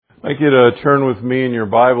I'd like you to turn with me in your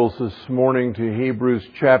Bibles this morning to Hebrews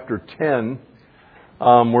chapter 10.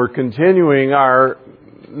 We're continuing our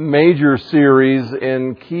major series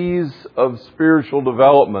in Keys of Spiritual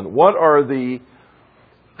Development. What are the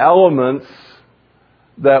elements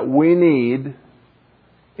that we need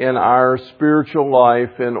in our spiritual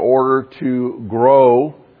life in order to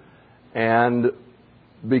grow and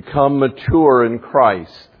become mature in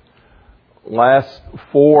Christ? Last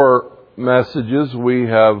four messages we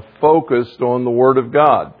have focused on the Word of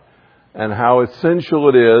God and how essential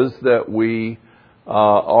it is that we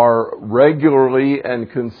are regularly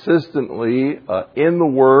and consistently in the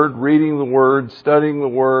Word, reading the Word, studying the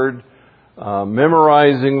Word,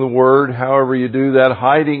 memorizing the Word, however you do that,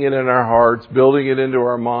 hiding it in our hearts, building it into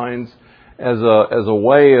our minds as a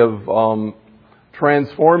way of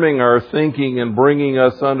transforming our thinking and bringing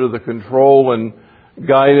us under the control and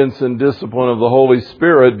guidance and discipline of the Holy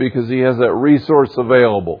Spirit, because He has that resource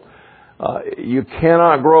available. You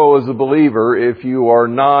cannot grow as a believer if you are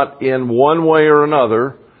not in one way or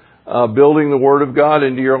another building the Word of God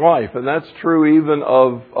into your life. And that's true even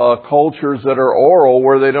of cultures that are oral,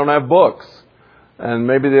 where they don't have books. And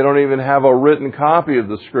maybe they don't even have a written copy of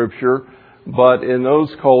the Scripture. But in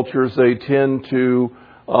those cultures, they tend to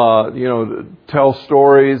tell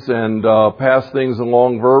stories and pass things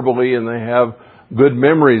along verbally, and they have good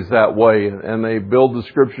memories that way, and they build the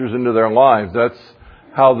Scriptures into their lives. That's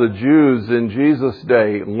how the Jews in Jesus'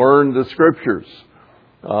 day learned the Scriptures.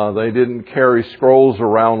 They didn't carry scrolls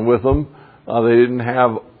around with them. They didn't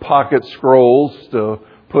have pocket scrolls to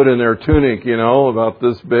put in their tunic, about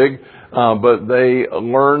this big. But they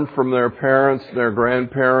learned from their parents, their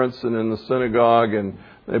grandparents, and in the synagogue, and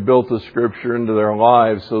they built the Scripture into their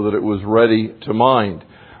lives so that it was ready to mind.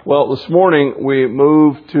 Well, this morning we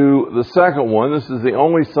move to the second one. This is the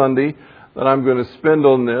only Sunday that I'm going to spend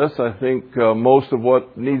on this. I think most of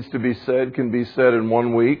what needs to be said can be said in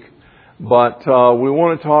 1 week. But we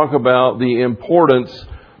want to talk about the importance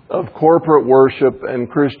of corporate worship and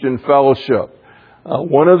Christian fellowship.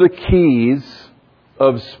 One of the keys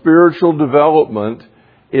of spiritual development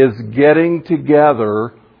is getting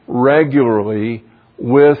together regularly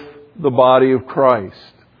with the body of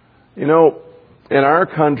Christ. In our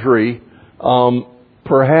country,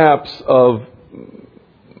 perhaps of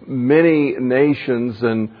many nations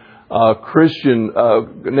and Christian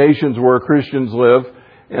nations where Christians live,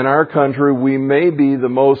 in our country we may be the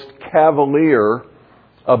most cavalier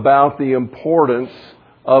about the importance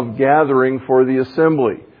of gathering for the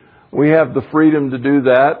assembly. We have the freedom to do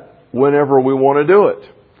that whenever we want to do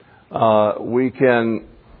it. We can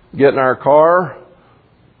get in our car,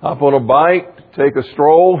 hop on a bike, take a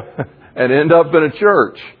stroll, and end up in a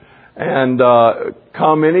church, and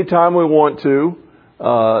come anytime we want to,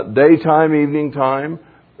 daytime, evening time,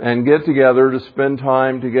 and get together to spend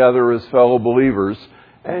time together as fellow believers.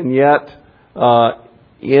 And yet,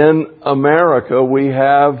 in America, we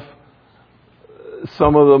have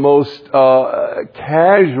some of the most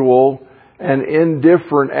casual and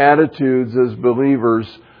indifferent attitudes as believers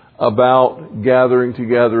about gathering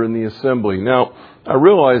together in the assembly. Now, I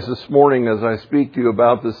realize this morning as I speak to you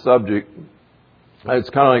about this subject, it's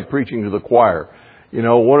kind of like preaching to the choir.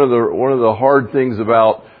 One of the hard things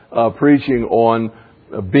about preaching on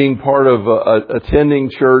being part of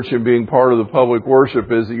attending church and being part of the public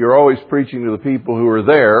worship is that you're always preaching to the people who are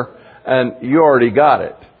there, and you already got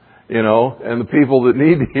it. And the people that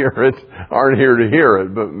need to hear it aren't here to hear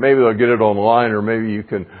it, but maybe they'll get it online, or maybe you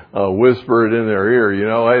can whisper it in their ear.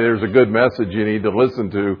 Hey, there's a good message you need to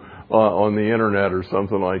listen to on the internet or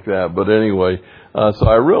something like that. But anyway, so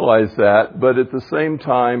I realize that, but at the same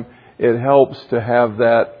time, it helps to have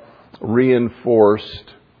that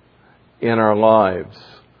reinforced in our lives.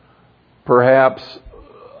 Perhaps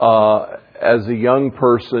as a young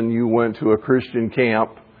person, you went to a Christian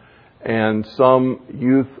camp, and some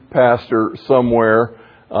youth pastor somewhere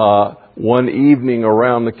one evening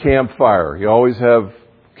around the campfire. You always have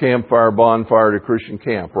campfire, bonfire at a Christian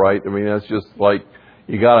camp, right? I mean, that's just like,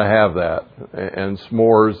 you got to have that, and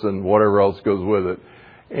s'mores and whatever else goes with it.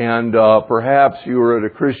 And perhaps you were at a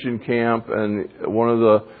Christian camp, and one of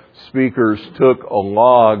the speakers took a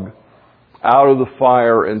log out of the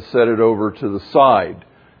fire and set it over to the side.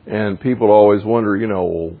 And people always wonder,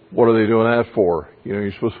 well, what are they doing that for?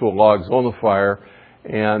 You're supposed to put logs on the fire,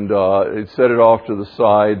 and it set it off to the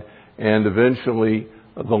side, and eventually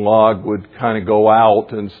the log would kind of go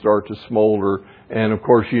out and start to smolder. And of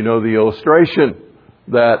course, the illustration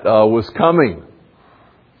that was coming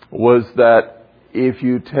was that if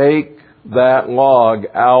you take that log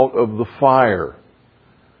out of the fire,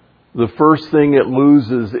 the first thing it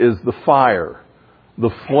loses is the fire. The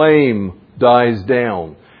flame dies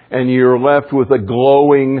down. and you're left with a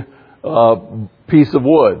glowing piece of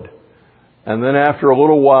wood. And then after a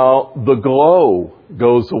little while, the glow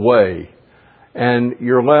goes away, and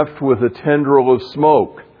you're left with a tendril of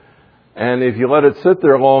smoke. And if you let it sit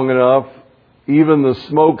there long enough, even the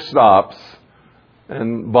smoke stops,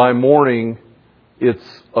 and by morning,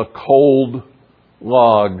 it's a cold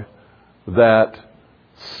log that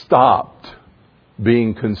stopped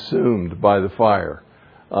being consumed by the fire.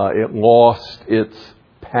 It lost its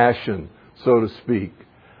passion, so to speak.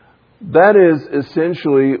 That is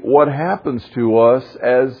essentially what happens to us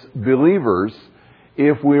as believers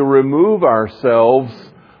if we remove ourselves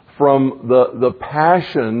from the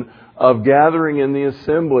passion of gathering in the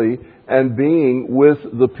assembly and being with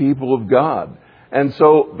the people of God. And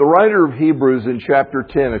so the writer of Hebrews in chapter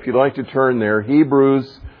 10, if you'd like to turn there,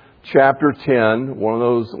 Hebrews chapter 10, one of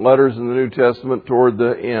those letters in the New Testament toward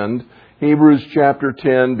the end, Hebrews chapter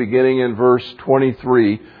 10, beginning in verse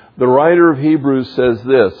 23, the writer of Hebrews says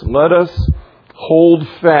this, "Let us hold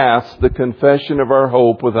fast the confession of our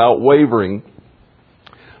hope without wavering,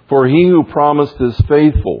 for he who promised is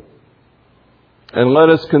faithful. And let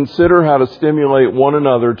us consider how to stimulate one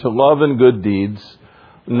another to love and good deeds,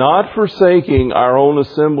 not forsaking our own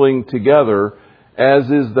assembling together,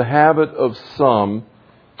 as is the habit of some,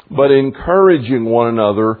 but encouraging one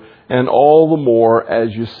another, and all the more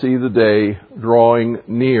as you see the day drawing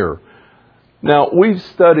near." Now, we've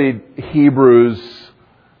studied Hebrews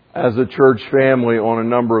as a church family on a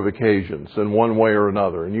number of occasions in one way or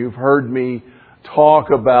another. And you've heard me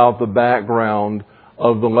talk about the background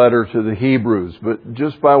of the letter to the Hebrews. But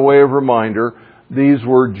just by way of reminder, these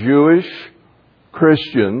were Jewish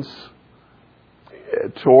Christians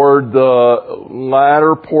toward the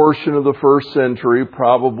latter portion of the first century,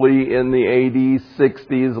 probably in the AD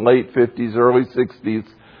 60s, late 50s, early 60s.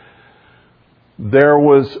 There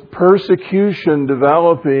was persecution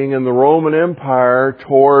developing in the Roman Empire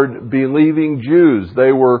toward believing Jews.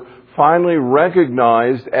 They were finally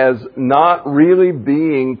recognized as not really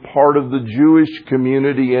being part of the Jewish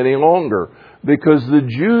community any longer, because the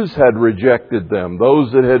Jews had rejected them,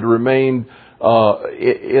 those that had remained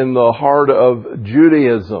in the heart of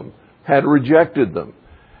Judaism had rejected them.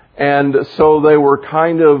 And so they were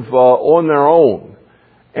kind of on their own.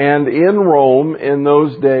 And in Rome, in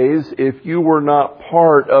those days, if you were not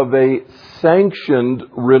part of a sanctioned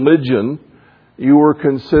religion, you were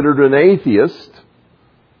considered an atheist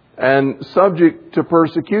and subject to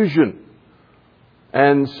persecution.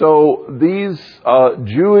 And so these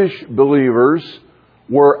Jewish believers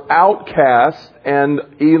were outcast and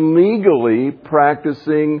illegally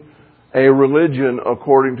practicing a religion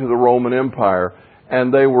according to the Roman Empire,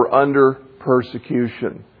 and they were under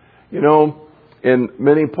persecution. You know, in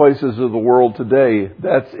many places of the world today,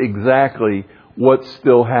 that's exactly what's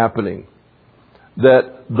still happening.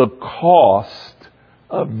 That the cost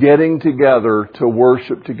of getting together to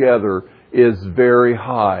worship together is very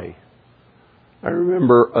high. I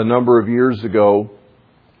remember a number of years ago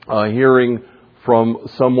hearing from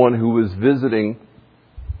someone who was visiting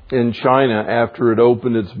in China after it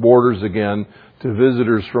opened its borders again to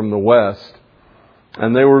visitors from the West.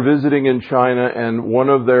 And they were visiting in China, and one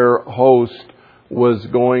of their hosts was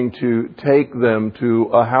going to take them to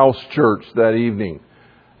a house church that evening.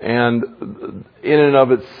 And in and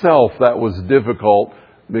of itself, that was difficult,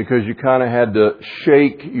 because you kind of had to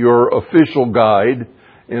shake your official guide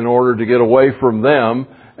in order to get away from them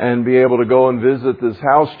and be able to go and visit this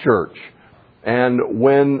house church. And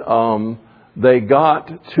when they got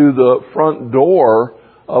to the front door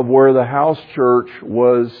of where the house church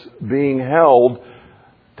was being held,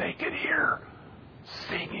 they could hear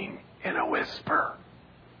singing in a whisper.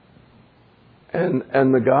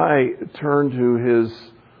 And the guy turned to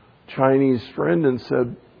his Chinese friend and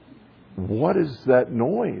said, "What is that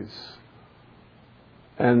noise?"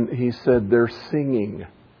 And he said, "They're singing."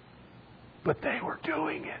 But they were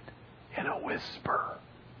doing it in a whisper,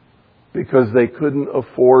 because they couldn't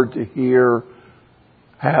afford to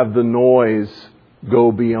have the noise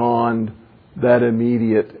go beyond that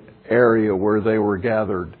immediate area where they were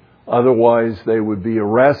gathered. Otherwise, they would be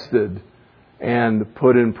arrested and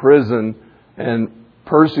put in prison and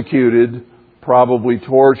persecuted, probably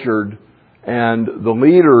tortured, and the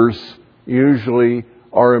leaders usually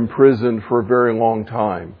are imprisoned for a very long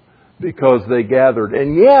time because they gathered.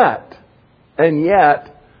 And yet,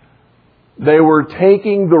 they were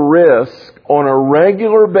taking the risk on a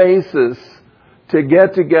regular basis to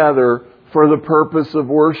get together for the purpose of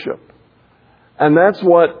worship. And that's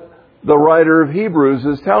what the writer of Hebrews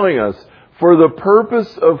is telling us. For the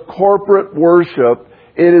purpose of corporate worship,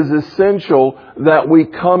 it is essential that we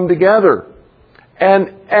come together.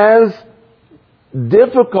 And as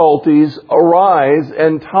difficulties arise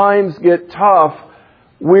and times get tough,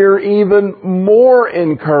 we're even more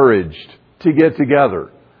encouraged to get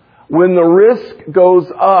together. When the risk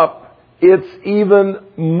goes up, it's even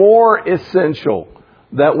more essential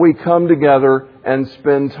that we come together and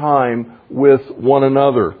spend time with one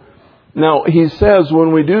another. Now, he says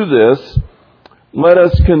when we do this, let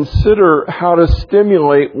us consider how to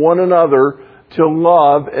stimulate one another to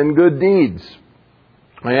love and good deeds.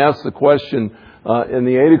 I asked the question in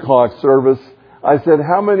the 8 o'clock service. I said,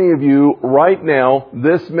 how many of you right now,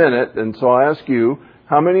 this minute, and so I ask you,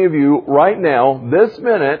 how many of you right now, this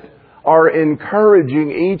minute, are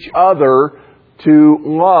encouraging each other to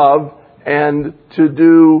love and to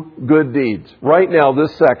do good deeds? Right now,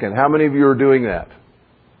 this second, how many of you are doing that?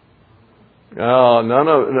 Oh,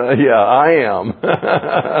 yeah, I am.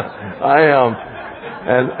 I am.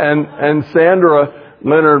 And Sandra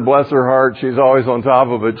Leonard, bless her heart, she's always on top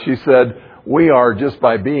of it. She said, we are just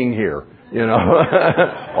by being here, you know.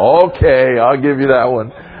 Okay, I'll give you that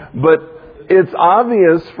one. But it's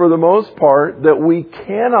obvious for the most part that we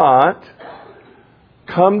cannot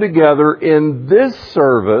come together in this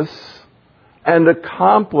service and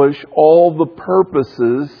accomplish all the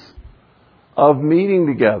purposes of meeting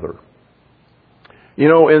together. You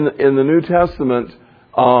know, in the New Testament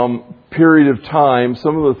period of time,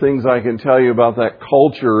 some of the things I can tell you about that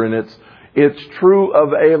culture, and it's true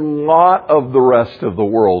of a lot of the rest of the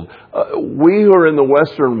world. We who are in the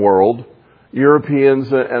Western world,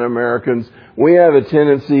 Europeans and Americans, we have a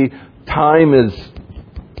tendency, time is,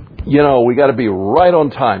 you know, we got to be right on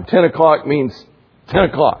time. 10 o'clock means 10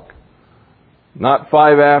 o'clock. Not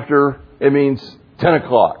 5 after, it means 10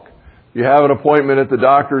 o'clock. You have an appointment at the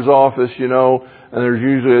doctor's office, you know, and there's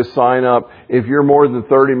usually a sign up. If you're more than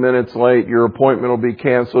 30 minutes late, your appointment will be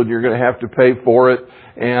canceled. You're going to have to pay for it,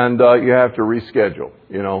 and you have to reschedule.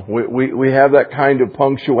 You know, we have that kind of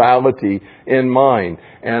punctuality in mind.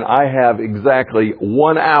 And I have exactly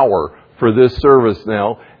 1 hour for this service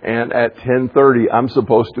now, and at 10:30 I'm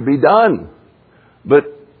supposed to be done. But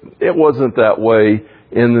it wasn't that way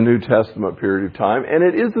in the New Testament period of time, and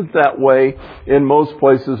it isn't that way in most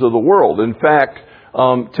places of the world. In fact,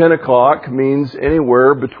 10 o'clock means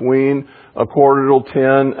anywhere between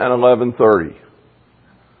 10:15 and 11:30.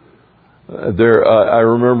 I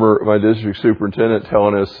remember my district superintendent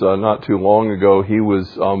telling us not too long ago he was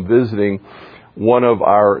visiting one of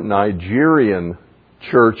our Nigerian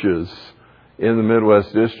churches in the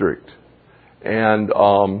Midwest District, and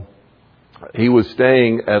he was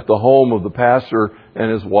staying at the home of the pastor and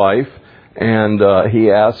his wife, and he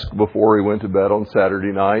asked before he went to bed on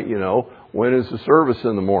Saturday night, you know, when is the service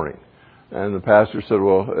in the morning? And the pastor said,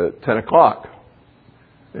 well, at 10 o'clock.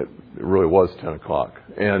 It really was 10 o'clock.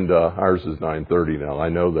 And ours is 9:30 now. I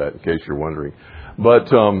know that in case you're wondering. But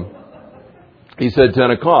he said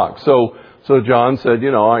 10 o'clock. So John said,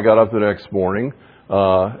 you know, I got up the next morning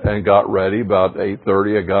and got ready. About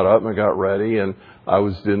 8:30 I got up and I got ready. And I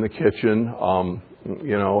was in the kitchen,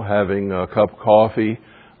 you know, having a cup of coffee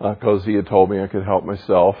because he had told me I could help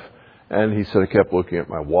myself. And he said, I kept looking at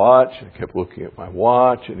my watch. I kept looking at my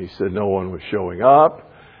watch. And he said, no one was showing up.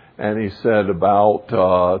 And he said,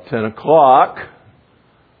 about 10 o'clock,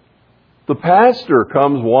 the pastor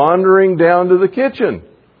comes wandering down to the kitchen.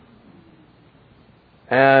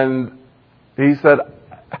 And he said,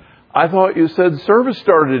 I thought you said service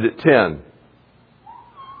started at 10.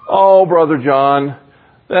 Oh, Brother John,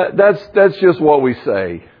 that's just what we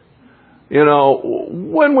say. You know,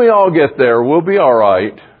 when we all get there, we'll be all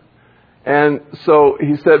right. And so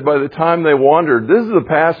he said by the time they wandered, this is the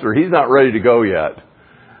pastor, he's not ready to go yet.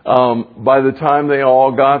 By the time they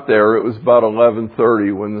all got there, it was about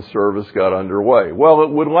 11:30 when the service got underway. Well, it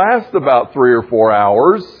would last about 3 or 4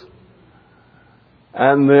 hours,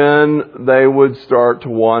 and then they would start to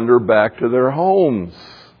wander back to their homes.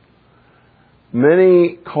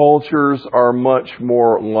 Many cultures are much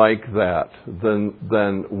more like that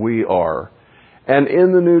than we are. And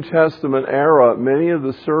in the New Testament era, many of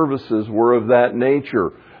the services were of that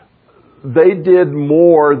nature. They did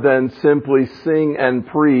more than simply sing and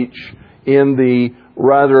preach in the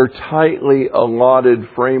rather tightly allotted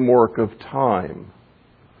framework of time.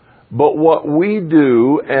 But what we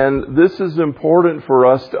do, and this is important for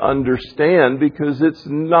us to understand because it's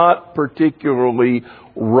not particularly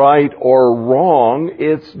right or wrong,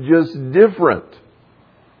 it's just different.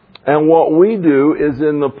 And what we do is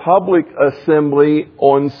in the public assembly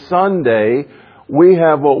on Sunday, we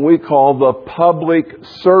have what we call the public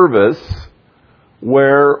service,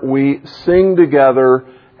 where we sing together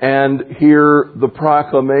and hear the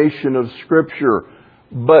proclamation of Scripture.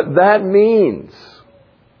 But that means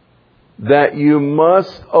that you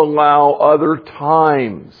must allow other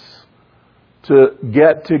times to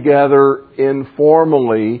get together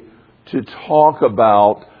informally to talk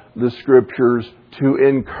about the Scriptures, to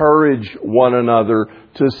encourage one another,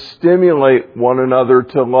 to stimulate one another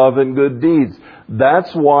to love and good deeds.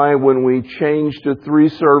 That's why when we changed to 3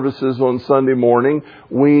 services on Sunday morning,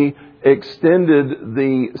 we extended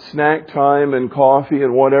the snack time and coffee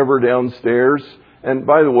and whatever downstairs. And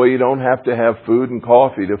by the way, you don't have to have food and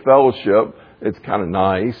coffee to fellowship. It's kind of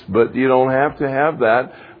nice, but you don't have to have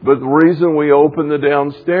that. But the reason we opened the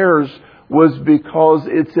downstairs was because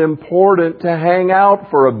it's important to hang out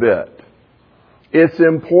for a bit. It's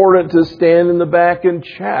important to stand in the back and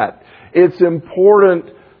chat. It's important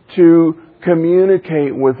to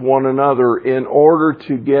communicate with one another in order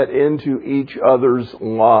to get into each other's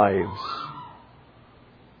lives.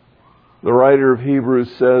 The writer of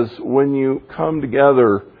Hebrews says, when you come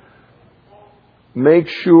together, make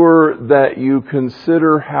sure that you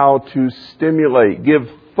consider how to stimulate, give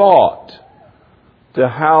thought to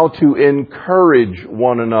how to encourage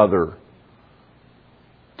one another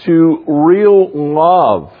to real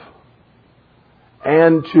love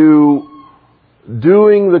and to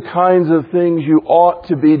doing the kinds of things you ought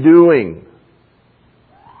to be doing.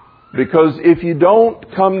 Because if you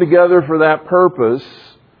don't come together for that purpose,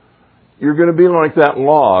 you're going to be like that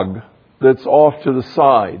log that's off to the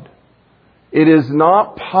side. It is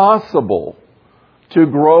not possible to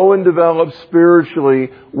grow and develop spiritually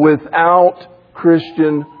without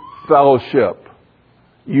Christian fellowship.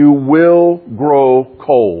 You will grow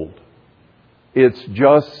cold. It's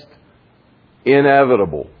just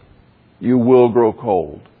inevitable. You will grow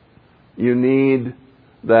cold. You need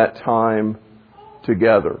that time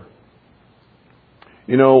together.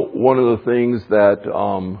 You know, one of the things that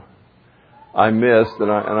I missed,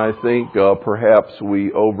 and I think perhaps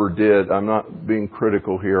we overdid. I'm not being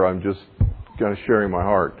critical here. I'm just kind of sharing my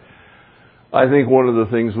heart. I think one of the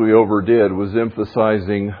things we overdid was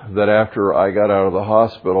emphasizing that after I got out of the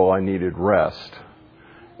hospital, I needed rest.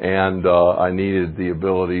 And I needed the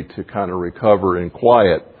ability to kind of recover in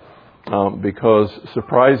quiet. Because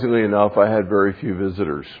surprisingly enough, I had very few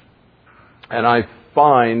visitors. And I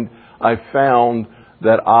found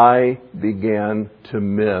that I began to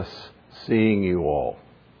miss seeing you all.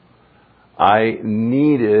 I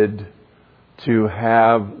needed to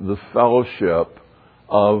have the fellowship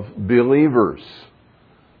of believers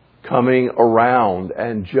coming around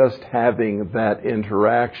and just having that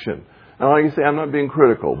interaction. And like I say, I'm not being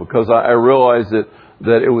critical because I realize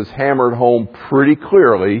that it was hammered home pretty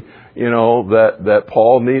clearly, that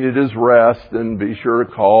Paul needed his rest and be sure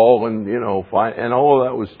to call and, find, and all of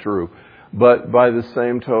that was true. But by the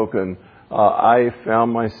same token, I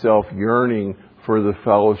found myself yearning for the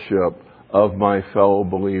fellowship of my fellow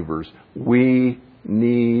believers. We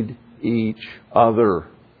need each other.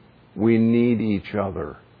 We need each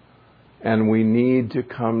other. And we need to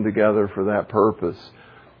come together for that purpose.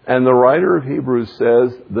 And the writer of Hebrews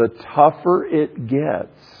says, the tougher it gets,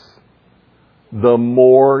 the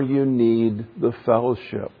more you need the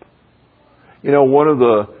fellowship.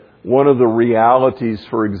 One of the realities,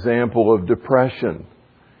 for example, of depression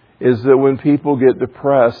is that when people get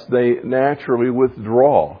depressed, they naturally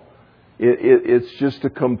withdraw. It's just a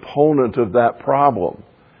component of that problem.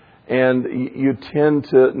 And you tend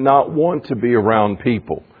to not want to be around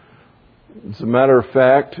people. As a matter of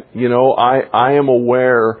fact, I am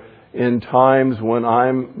aware in times when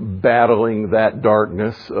I'm battling that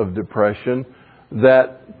darkness of depression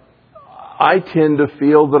that I tend to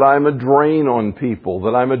feel that I'm a drain on people,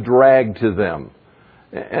 that I'm a drag to them.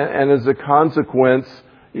 And as a consequence,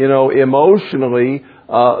 emotionally,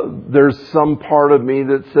 there's some part of me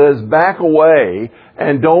that says, back away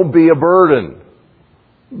and don't be a burden.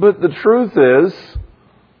 But the truth is,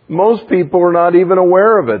 most people are not even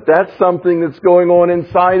aware of it. That's something that's going on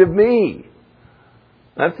inside of me.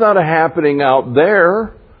 That's not happening out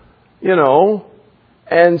there,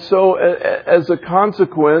 And so, as a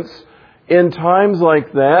consequence, in times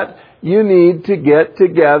like that, you need to get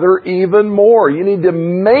together even more. You need to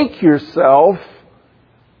make yourself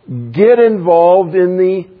get involved in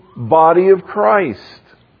the body of Christ.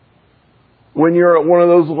 When you're at one of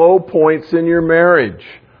those low points in your marriage,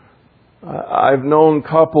 I've known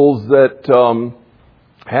couples that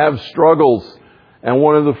have struggles, and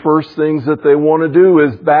one of the first things that they want to do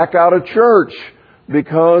is back out of church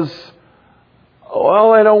because,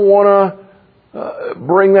 they don't want to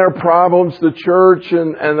bring their problems to church,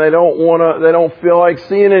 and they don't feel like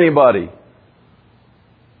seeing anybody.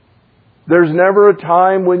 There's never a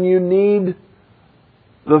time when you need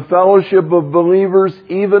the fellowship of believers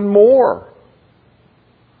even more.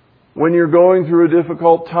 When you're going through a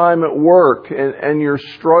difficult time at work and you're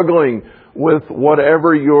struggling with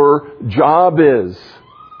whatever your job is,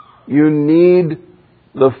 you need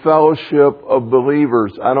the fellowship of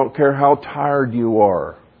believers. I don't care how tired you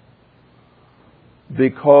are.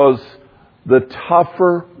 Because the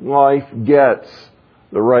tougher life gets,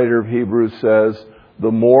 the writer of Hebrews says,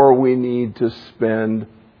 the more we need to spend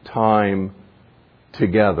time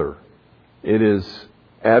together. It is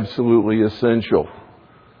absolutely essential.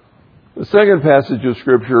 The second passage of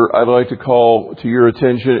Scripture I'd like to call to your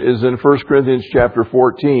attention is in 1 Corinthians chapter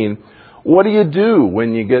 14. What do you do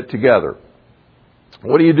when you get together?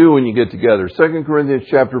 What do you do when you get together? 2 Corinthians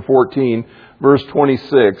chapter 14, verse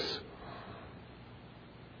 26.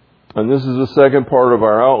 And this is the second part of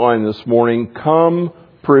our outline this morning. Come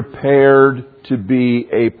prepared to be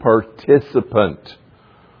a participant.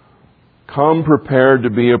 Come prepared to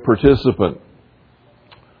be a participant.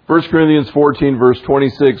 1 Corinthians 14, verse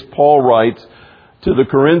 26, Paul writes to the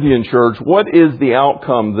Corinthian church, "What is the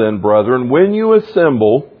outcome then, brethren? When you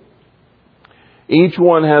assemble, each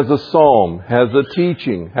one has a psalm, has a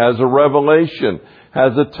teaching, has a revelation,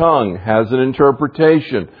 has a tongue, has an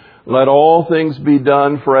interpretation. Let all things be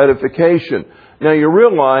done for edification." Now you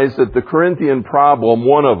realize that the Corinthian problem,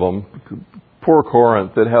 one of them, poor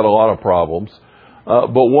Corinth that had a lot of problems,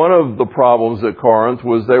 but one of the problems at Corinth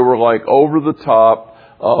was they were like over the top,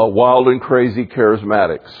 wild and crazy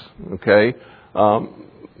charismatics. Okay? I'm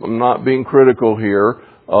not being critical here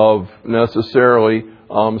of necessarily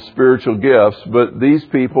spiritual gifts, but these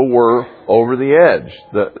people were over the edge.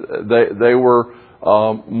 They were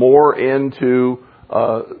more into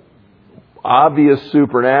obvious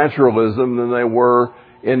supernaturalism than they were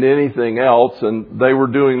into anything else, and they were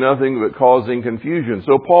doing nothing but causing confusion.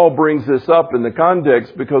 So Paul brings this up in the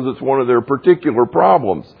context because it's one of their particular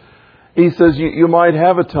problems. He says you might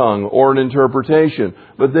have a tongue or an interpretation,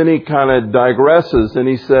 but then he kind of digresses and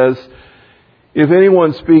he says, if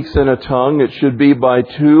anyone speaks in a tongue, it should be by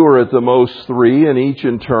two or at the most three, and each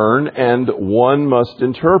in turn, and one must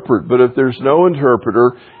interpret. But if there's no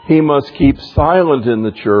interpreter, he must keep silent in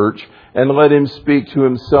the church and let him speak to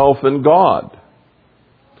himself and God.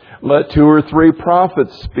 Let two or three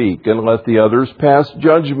prophets speak, and let the others pass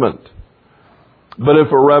judgment. But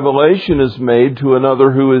if a revelation is made to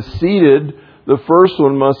another who is seated, the first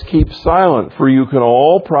one must keep silent, for you can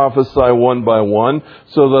all prophesy one by one,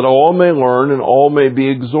 so that all may learn and all may be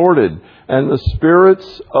exhorted. And the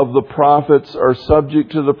spirits of the prophets are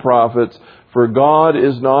subject to the prophets, for God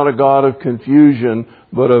is not a God of confusion,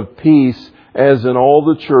 but of peace, as in all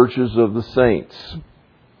the churches of the saints.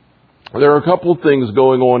 There are a couple of things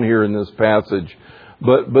going on here in this passage,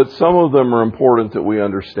 but some of them are important that we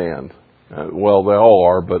understand. Well, they all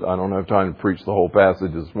are, but I don't have time to preach the whole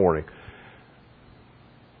passage this morning.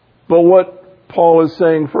 But what Paul is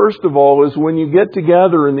saying, first of all, is when you get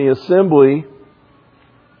together in the assembly,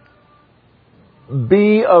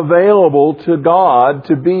 be available to God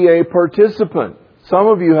to be a participant. Some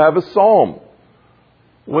of you have a psalm.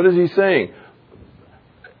 What is he saying?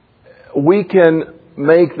 We can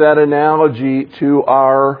make that analogy to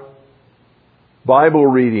our Bible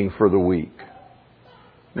reading for the week.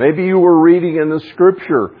 Maybe you were reading in the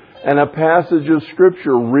Scripture and a passage of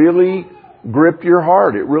Scripture really gripped your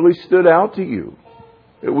heart. It really stood out to you.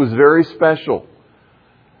 It was very special.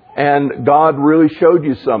 And God really showed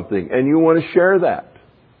you something, and you want to share that.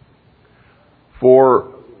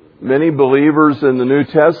 For many believers in the New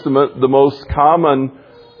Testament, the most common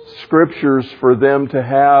Scriptures for them to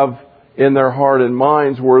have in their heart and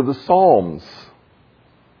minds were the Psalms.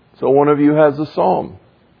 So one of you has a Psalm.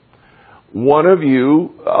 One of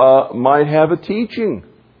you might have a teaching.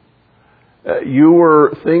 You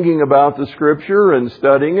were thinking about the Scripture and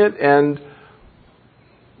studying it, and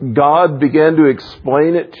God began to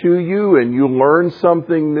explain it to you, and you learned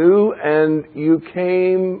something new, and you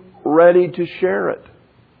came ready to share it.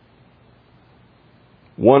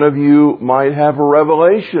 One of you might have a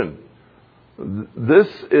revelation. This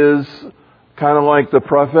is kind of like the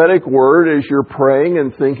prophetic word as you're praying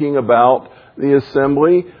and thinking about the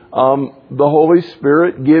assembly. The Holy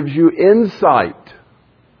Spirit gives you insight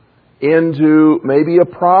into maybe a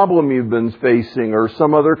problem you've been facing or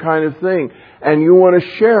some other kind of thing. And you want to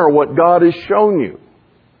share what God has shown you.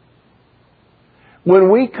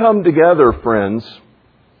 When we come together, friends,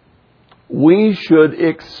 we should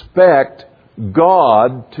expect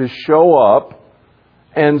God to show up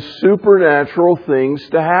and supernatural things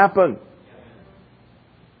to happen.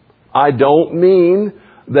 I don't mean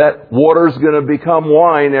that water's going to become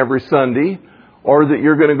wine every Sunday, or that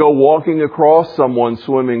you're going to go walking across someone's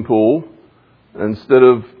swimming pool instead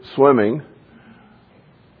of swimming.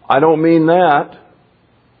 I don't mean that.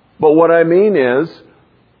 But what I mean is,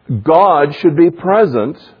 God should be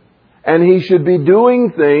present, and He should be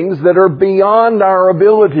doing things that are beyond our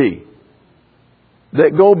ability,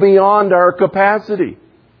 that go beyond our capacity,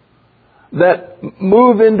 that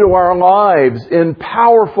move into our lives in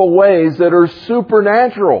powerful ways that are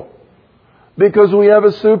supernatural, because we have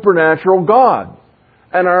a supernatural God.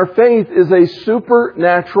 And our faith is a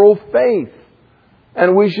supernatural faith.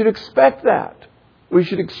 And we should expect that. We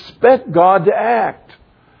should expect God to act.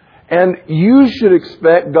 And you should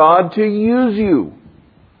expect God to use you.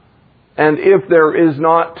 And if there is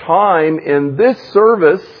not time in this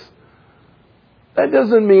service, that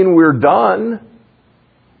doesn't mean we're done.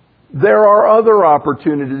 There are other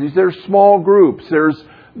opportunities. There's small groups. There's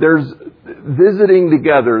visiting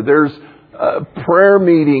together. There's prayer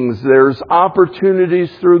meetings. There's opportunities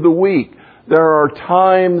through the week. There are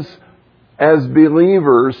times as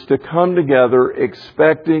believers to come together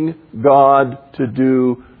expecting God to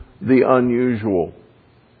do the unusual.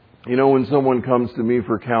 You know, when someone comes to me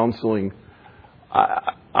for counseling,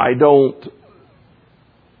 I don't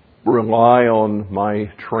rely on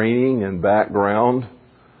my training and background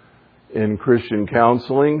in Christian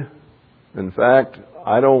counseling. In fact,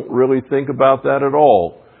 I don't really think about that at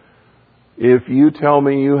all. If you tell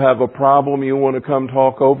me you have a problem you want to come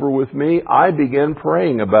talk over with me, I begin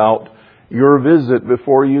praying about your visit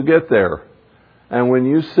before you get there. And when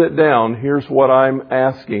you sit down, here's what I'm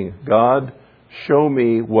asking. God, show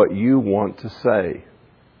me what you want to say.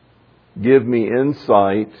 Give me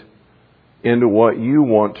insight into what you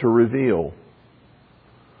want to reveal.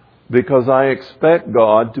 Because I expect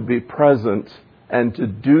God to be present and to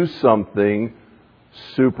do something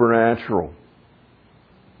supernatural.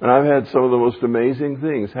 And I've had some of the most amazing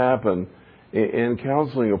things happen in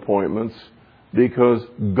counseling appointments because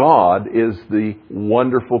God is the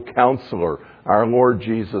wonderful counselor. Our Lord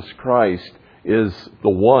Jesus Christ is the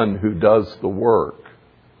one who does the work.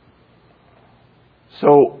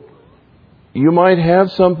 So, you might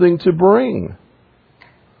have something to bring.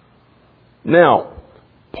 Now,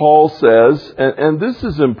 Paul says, and this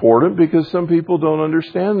is important because some people don't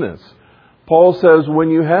understand this. Paul says, when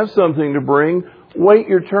you have something to bring, wait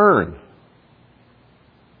your turn.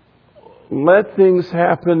 Let things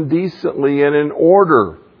happen decently and in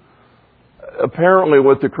order. Apparently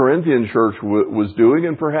what the Corinthian church was doing,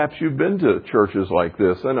 and perhaps you've been to churches like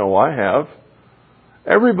this. I know I have.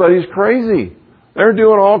 Everybody's crazy. They're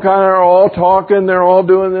doing they're all talking, they're all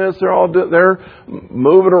doing this, they're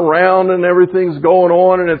moving around and everything's going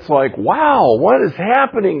on, and it's like, wow, what is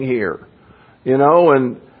happening here? You know,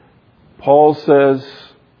 and Paul says,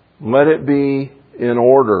 let it be in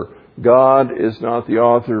order. God is not the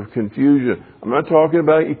author of confusion. I'm not talking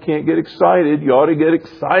about you can't get excited. You ought to get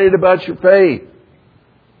excited about your faith.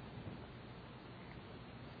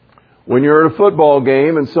 When you're at a football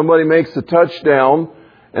game and somebody makes a touchdown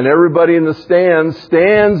and everybody in the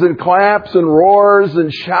stands and claps and roars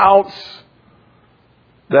and shouts,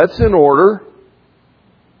 that's in order.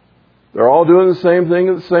 They're all doing the same thing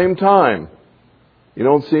at the same time. You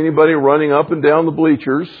don't see anybody running up and down the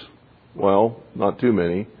bleachers. Well, not too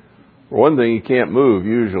many. For one thing, you can't move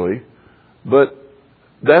usually. But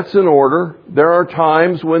that's in order. There are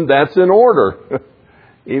times when that's in order,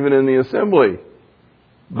 even in the assembly.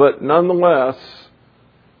 But nonetheless,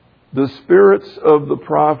 the spirits of the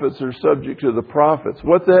prophets are subject to the prophets.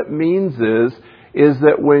 What that means is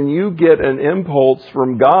that when you get an impulse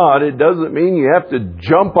from God, it doesn't mean you have to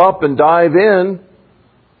jump up and dive in.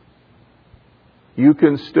 You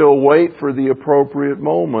can still wait for the appropriate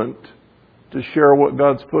moment to share what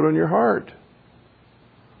God's put on your heart.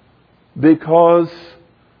 Because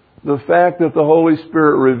the fact that the Holy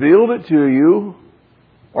Spirit revealed it to you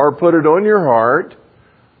or put it on your heart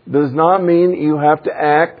does not mean you have to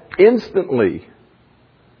act instantly.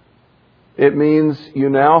 It means you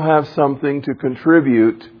now have something to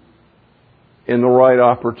contribute in the right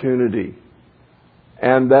opportunity.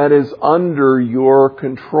 And that is under your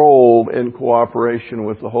control in cooperation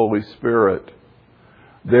with the Holy Spirit.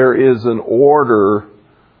 There is an order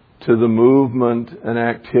to the movement and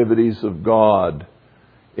activities of God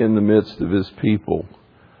in the midst of His people.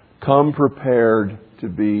 Come prepared to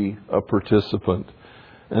be a participant.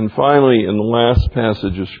 And finally, in the last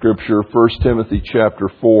passage of Scripture, 1 Timothy chapter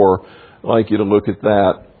 4, I'd like you to look at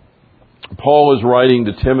that. Paul is writing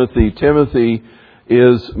to Timothy. Timothy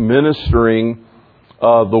is ministering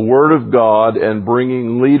the Word of God and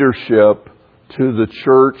bringing leadership to the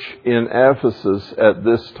church in Ephesus at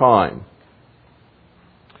this time.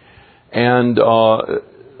 And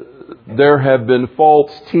there have been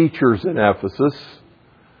false teachers in Ephesus.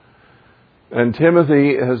 And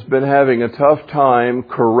Timothy has been having a tough time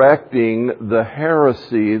correcting the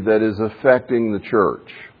heresy that is affecting the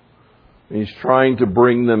church. He's trying to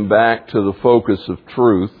bring them back to the focus of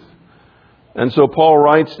truth. And so Paul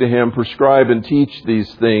writes to him, prescribe and teach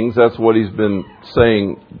these things. That's what he's been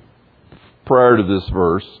saying prior to this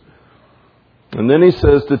verse. And then he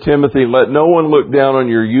says to Timothy, let no one look down on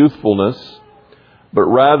your youthfulness, but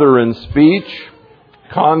rather in speech,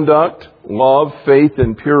 conduct, love, faith,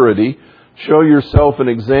 and purity, show yourself an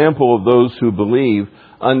example of those who believe.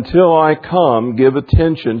 Until I come, give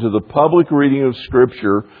attention to the public reading of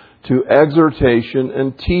Scripture, to exhortation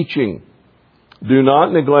and teaching. Do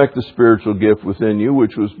not neglect the spiritual gift within you,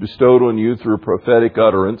 which was bestowed on you through prophetic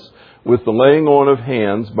utterance, with the laying on of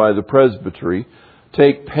hands by the presbytery.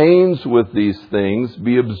 Take pains with these things,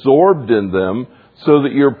 be absorbed in them, so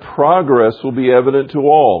that your progress will be evident to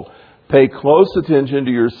all. Pay close attention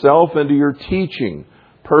to yourself and to your teaching.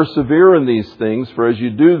 Persevere in these things, for as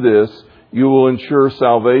you do this, you will ensure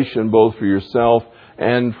salvation both for yourself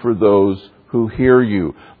and for those who hear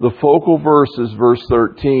you. The focal verse is verse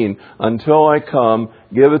 13. Until I come,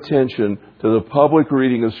 give attention to the public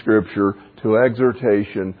reading of Scripture, to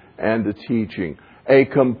exhortation, and to teaching. A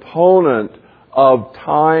component of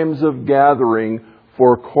times of gathering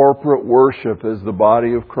for corporate worship as the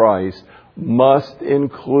body of Christ must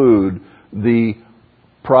include the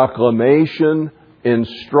proclamation,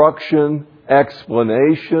 instruction,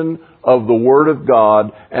 explanation of the Word of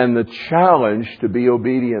God, and the challenge to be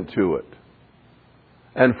obedient to it.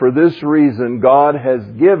 And for this reason, God has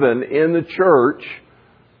given in the church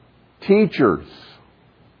teachers.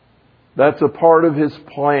 That's a part of His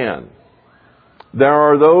plan. There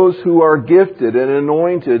are those who are gifted and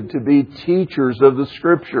anointed to be teachers of the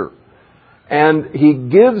Scripture. And He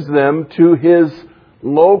gives them to His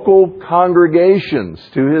local congregations,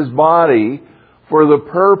 to His body, for the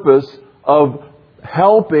purpose of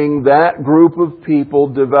helping that group of people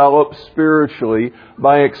develop spiritually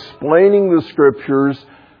by explaining the Scriptures,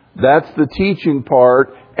 that's the teaching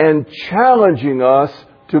part, and challenging us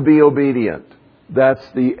to be obedient. That's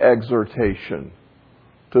the exhortation,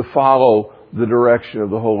 to follow the direction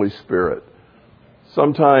of the Holy Spirit.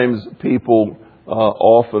 Sometimes people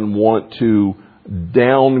often want to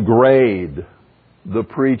downgrade the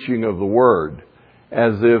preaching of the Word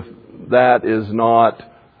as if that is not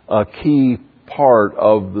a key part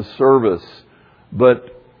of the service.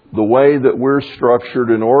 But the way that we're structured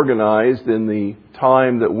and organized in the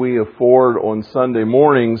time that we afford on Sunday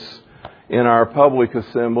mornings in our public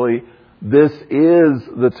assembly, this is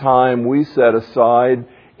the time we set aside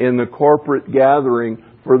in the corporate gathering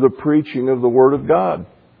for the preaching of the Word of God.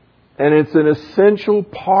 And it's an essential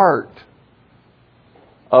part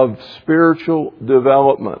of spiritual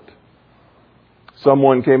development.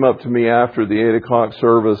 Someone came up to me after the 8 o'clock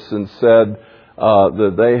service and said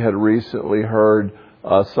that they had recently heard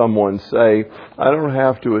someone say, I don't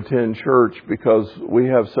have to attend church because we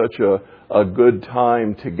have such a good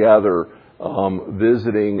time together,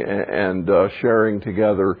 visiting and sharing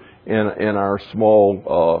together in our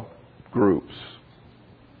small groups.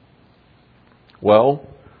 Well,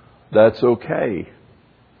 that's okay.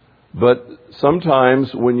 But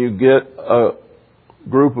sometimes when you get a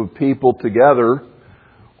group of people together,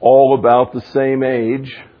 all about the same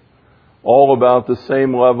age, all about the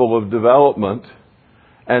same level of development,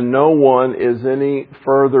 and no one is any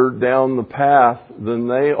further down the path than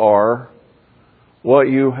they are, what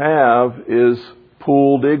you have is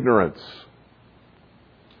pooled ignorance.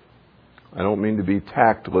 I don't mean to be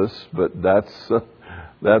tactless, but that's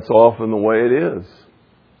often the way it is.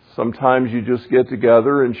 Sometimes you just get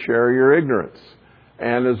together and share your ignorance.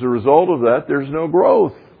 And as a result of that, there's no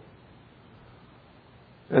growth.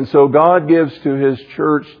 And so God gives to His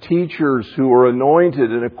church teachers who are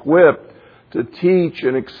anointed and equipped to teach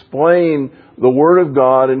and explain the Word of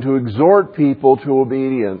God and to exhort people to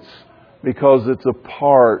obedience, because it's a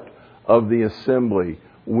part of the assembly.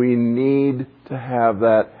 We need to have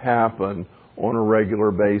that happen on a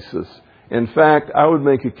regular basis. In fact, I would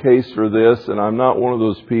make a case for this, and I'm not one of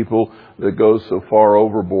those people that goes so far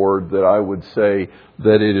overboard that I would say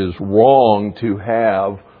that it is wrong to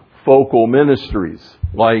have focal ministries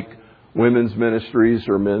like women's ministries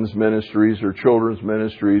or men's ministries or children's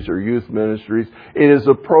ministries or youth ministries. It is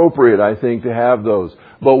appropriate, I think, to have those.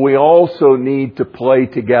 But we also need to play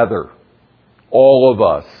together. All of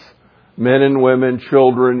us, men and women,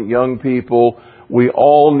 children, young people, we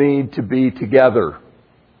all need to be together,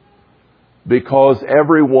 because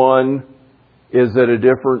everyone is at a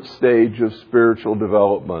different stage of spiritual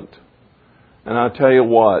development. And I'll tell you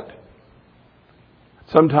what,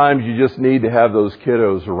 sometimes you just need to have those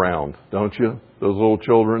kiddos around, don't you? Those little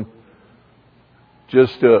children.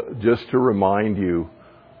 just to remind you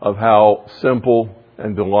of how simple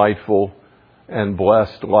and delightful and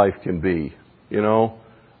blessed life can be. You know,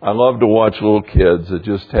 I love to watch little kids that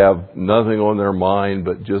just have nothing on their mind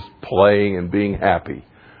but just playing and being happy.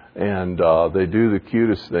 And they do the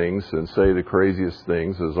cutest things and say the craziest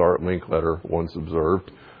things, as Art Linkletter once observed,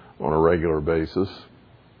 on a regular basis.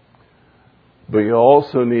 But you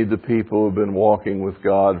also need the people who have been walking with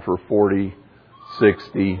God for 40,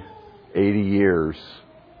 60, 80 years,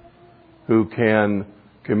 who can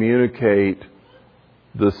communicate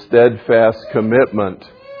the steadfast commitment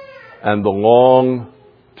and the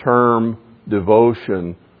long-term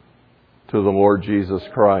devotion to the Lord Jesus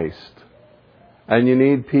Christ. And you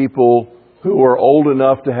need people who are old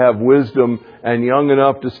enough to have wisdom and young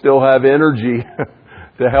enough to still have energy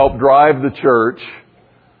to help drive the church.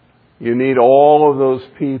 You need all of those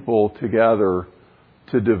people together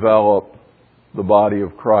to develop the body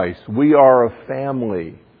of Christ. We are a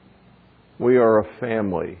family. We are a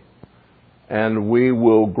family. And we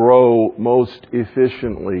will grow most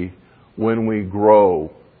efficiently when we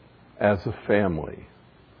grow as a family.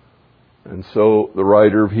 And so the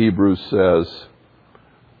writer of Hebrews says,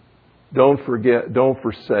 don't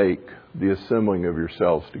forsake the assembling of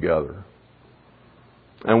yourselves together.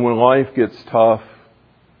 And when life gets tough,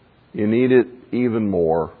 you need it even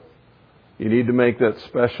more. You need to make that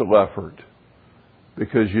special effort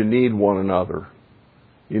because you need one another.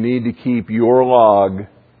 You need to keep your log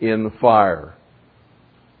in the fire.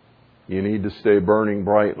 You need to stay burning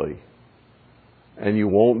brightly. And you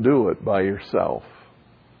won't do it by yourself.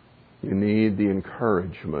 You need the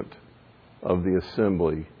encouragement of the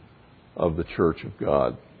assembly of the Church of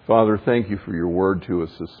God. Father, thank you for your word to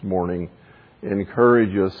us this morning.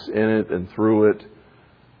 Encourage us in it and through it.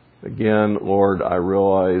 Again, Lord, I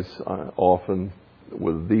realize often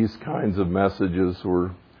with these kinds of messages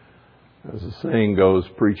we're, as the saying goes,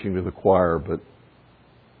 preaching to the choir. But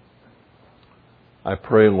I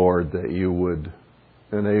pray, Lord, that you would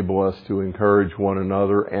enable us to encourage one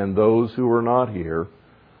another and those who are not here,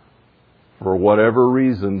 for whatever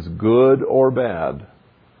reasons, good or bad,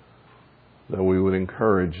 that we would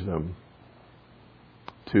encourage them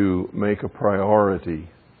to make a priority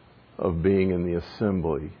of being in the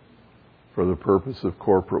assembly for the purpose of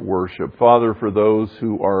corporate worship. Father, for those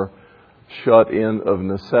who are shut in of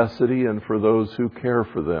necessity and for those who care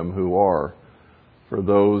for them who are, for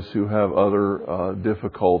those who have other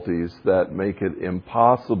difficulties that make it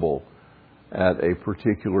impossible at a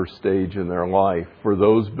particular stage in their life, for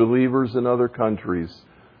those believers in other countries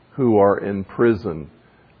who are in prison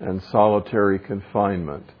and solitary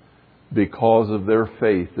confinement because of their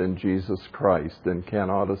faith in Jesus Christ and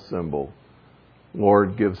cannot assemble.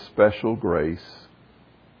 Lord, give special grace.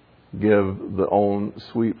 Give the own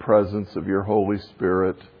sweet presence of your Holy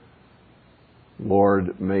Spirit.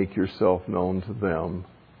 Lord, make yourself known to them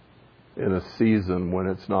in a season when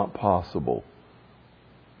it's not possible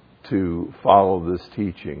to follow this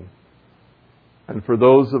teaching. And for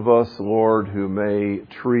those of us, Lord, who may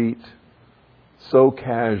treat so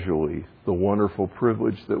casually the wonderful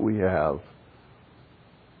privilege that we have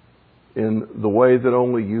in the way that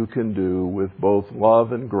only you can do, with both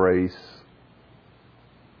love and grace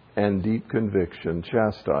and deep conviction,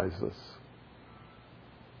 chastise us.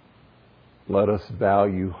 Let us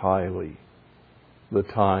value highly the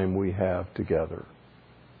time we have together.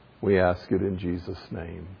 We ask it in Jesus'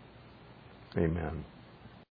 name. Amen.